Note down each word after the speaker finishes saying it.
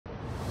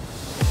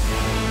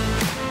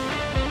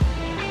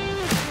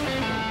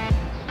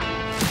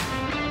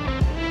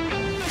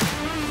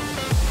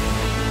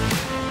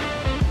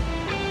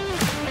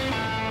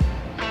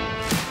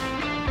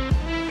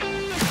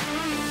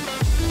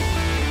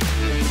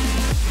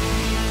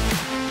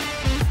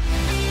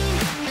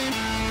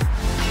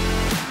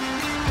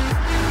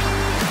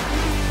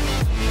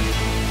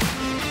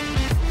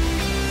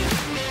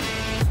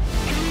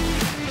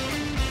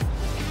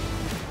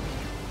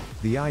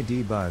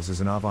ID. Buzz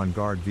is an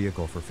avant-garde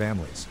vehicle for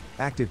families,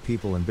 active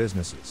people and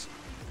businesses.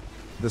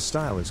 The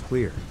style is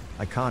clear,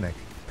 iconic,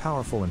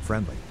 powerful and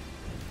friendly.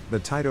 The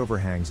tight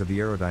overhangs of the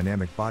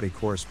aerodynamic body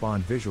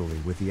correspond visually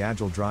with the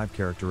agile drive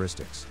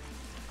characteristics.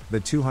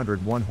 The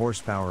 201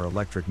 horsepower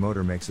electric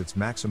motor makes its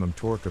maximum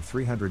torque of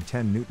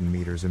 310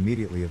 Nm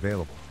immediately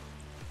available.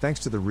 Thanks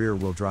to the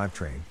rear-wheel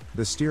drivetrain,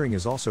 the steering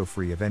is also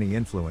free of any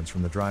influence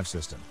from the drive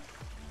system.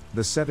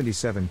 The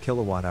 77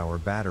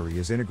 kWh battery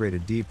is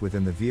integrated deep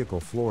within the vehicle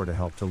floor to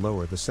help to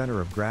lower the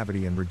center of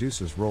gravity and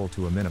reduces roll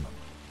to a minimum.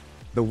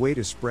 The weight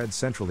is spread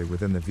centrally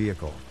within the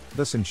vehicle,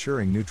 thus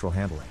ensuring neutral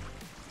handling.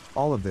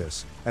 All of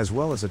this, as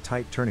well as a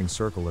tight turning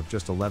circle of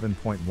just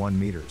 11.1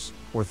 meters,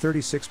 or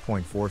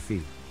 36.4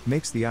 feet,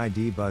 makes the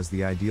ID. Buzz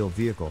the ideal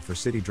vehicle for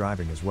city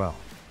driving as well.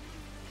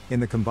 In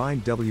the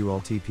combined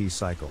WLTP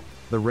cycle,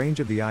 the range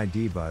of the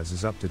ID. Buzz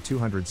is up to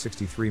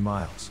 263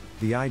 miles,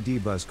 the ID.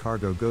 Buzz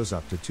Cargo goes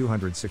up to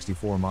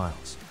 264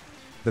 miles.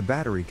 The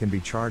battery can be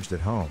charged at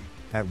home,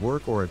 at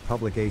work or at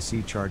public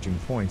AC charging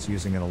points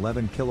using an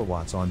 11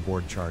 kilowatts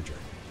onboard charger.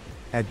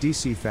 At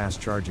DC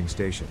fast charging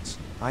stations,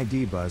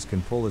 ID. Buzz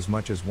can pull as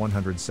much as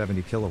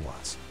 170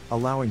 kilowatts,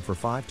 allowing for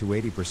 5 to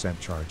 80%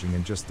 charging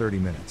in just 30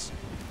 minutes.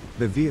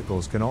 The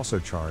vehicles can also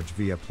charge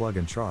via plug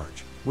and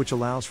charge, which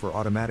allows for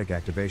automatic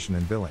activation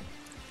and billing.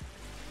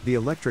 The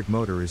electric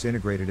motor is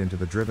integrated into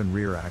the driven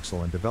rear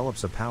axle and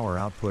develops a power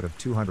output of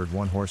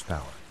 201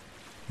 horsepower.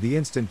 The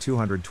instant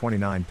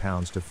 229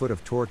 pounds-to-foot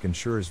of torque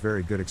ensures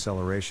very good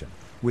acceleration,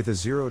 with a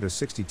 0 to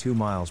 62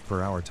 miles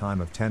per hour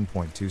time of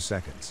 10.2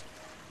 seconds.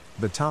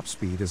 The top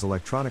speed is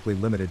electronically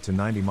limited to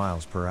 90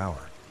 miles per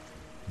hour.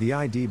 The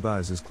ID.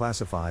 Buzz is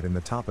classified in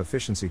the top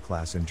efficiency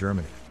class in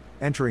Germany.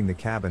 Entering the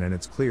cabin, and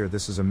it's clear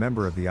this is a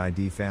member of the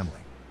ID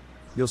family.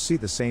 You'll see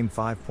the same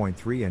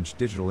 5.3-inch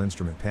digital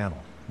instrument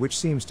panel, which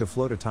seems to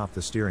float atop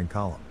the steering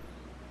column.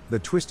 The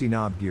twisty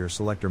knob gear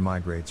selector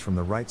migrates from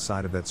the right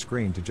side of that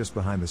screen to just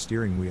behind the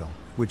steering wheel,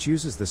 which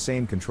uses the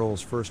same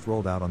controls first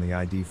rolled out on the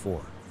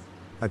ID.4.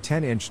 A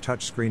 10-inch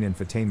touchscreen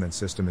infotainment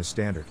system is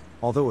standard,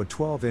 although a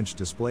 12-inch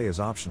display is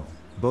optional.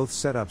 Both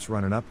setups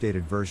run an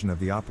updated version of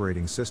the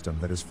operating system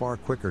that is far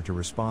quicker to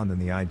respond than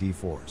the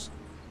ID.4's.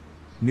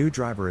 New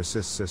driver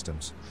assist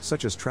systems,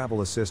 such as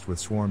Travel Assist with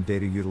swarm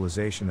data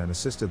utilization and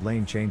assisted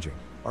lane changing,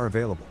 are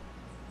available.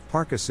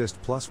 Park Assist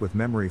Plus with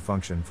memory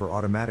function for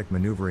automatic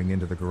maneuvering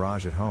into the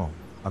garage at home,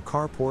 a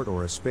carport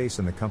or a space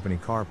in the company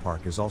car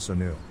park is also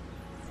new.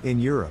 In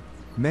Europe,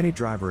 many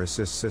driver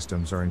assist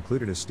systems are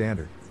included as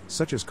standard,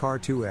 such as Car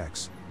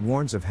 2X,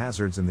 warns of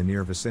hazards in the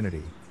near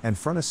vicinity, and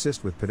Front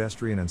Assist with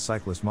pedestrian and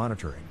cyclist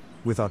monitoring,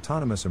 with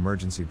autonomous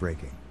emergency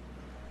braking.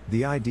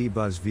 The ID.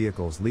 Buzz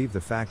vehicles leave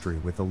the factory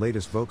with the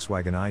latest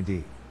Volkswagen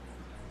ID.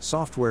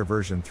 Software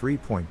version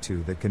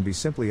 3.2 that can be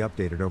simply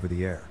updated over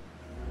the air.